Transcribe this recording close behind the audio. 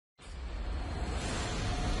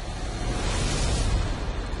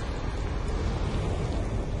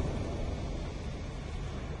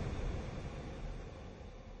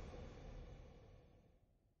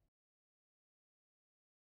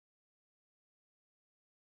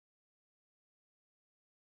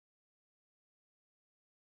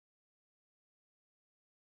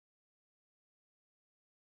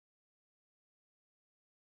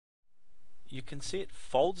you can see it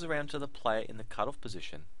folds around to the player in the cutoff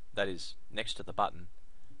position, that is, next to the button,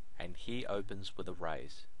 and he opens with a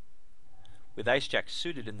raise. With ace-jack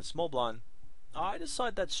suited in the small blind, I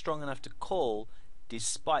decide that's strong enough to call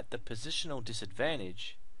despite the positional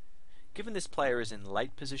disadvantage, given this player is in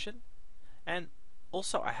late position, and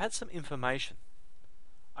also I had some information.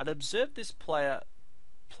 I'd observed this player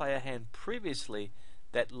play a hand previously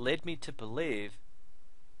that led me to believe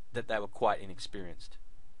that they were quite inexperienced.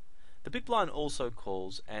 The big blind also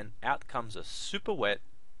calls, and out comes a super wet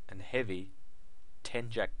and heavy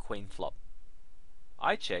 10-jack queen flop.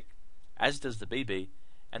 I check, as does the BB,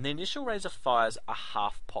 and the initial raiser fires a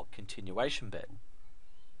half-pot continuation bet.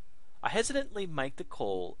 I hesitantly make the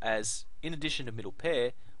call as, in addition to middle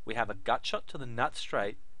pair, we have a gut shot to the nut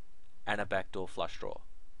straight and a backdoor flush draw.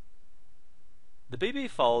 The BB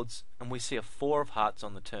folds and we see a 4 of hearts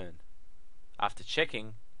on the turn. After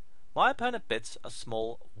checking, my opponent bets a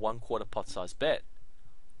small 1/4 pot size bet.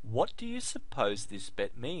 What do you suppose this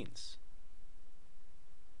bet means?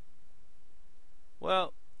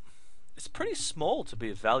 Well, it's pretty small to be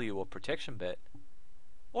a value or protection bet,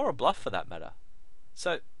 or a bluff for that matter.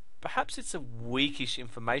 So perhaps it's a weakish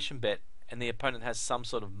information bet and the opponent has some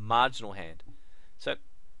sort of marginal hand. So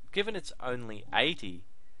given it's only 80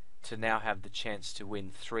 to now have the chance to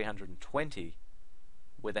win 320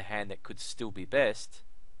 with a hand that could still be best,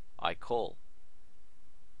 I call.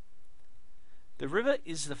 The river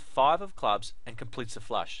is the 5 of clubs and completes a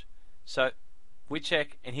flush. So we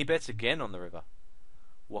check and he bets again on the river.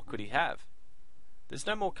 What could he have? There's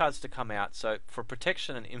no more cards to come out, so for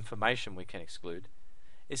protection and information we can exclude.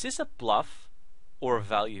 Is this a bluff or a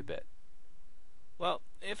value bet? Well,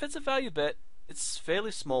 if it's a value bet, it's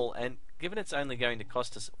fairly small, and given it's only going to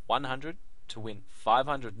cost us 100 to win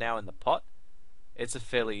 500 now in the pot, it's a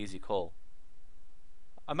fairly easy call.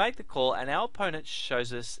 I make the call and our opponent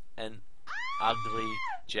shows us an ugly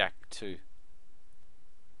Jack 2.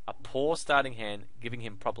 A poor starting hand giving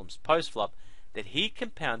him problems post-flop that he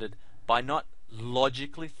compounded by not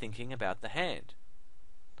logically thinking about the hand.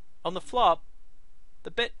 On the flop,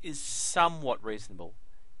 the bet is somewhat reasonable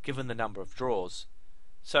given the number of draws,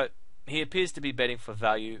 so he appears to be betting for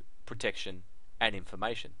value, protection and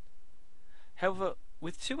information. However,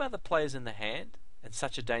 with 2 other players in the hand and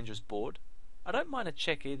such a dangerous board, I don't mind a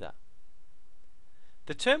check either.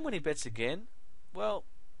 The turn when he bets again, well,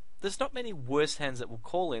 there's not many worse hands that will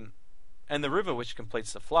call him, and the river, which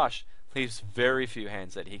completes the flush, leaves very few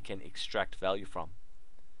hands that he can extract value from.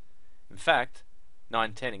 In fact,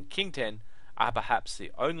 9-10 and King-10 are perhaps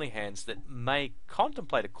the only hands that may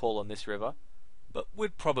contemplate a call on this river, but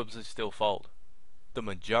would probably still fold. The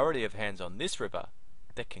majority of hands on this river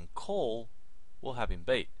that can call will have him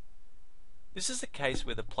beat. This is a case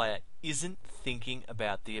where the player isn't thinking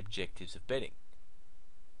about the objectives of betting.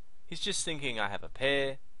 He's just thinking, I have a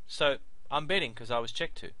pair, so I'm betting because I was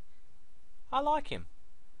checked to. I like him.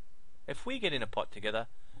 If we get in a pot together,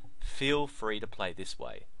 feel free to play this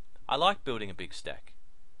way. I like building a big stack.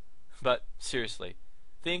 But seriously,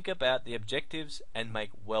 think about the objectives and make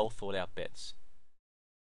well thought out bets.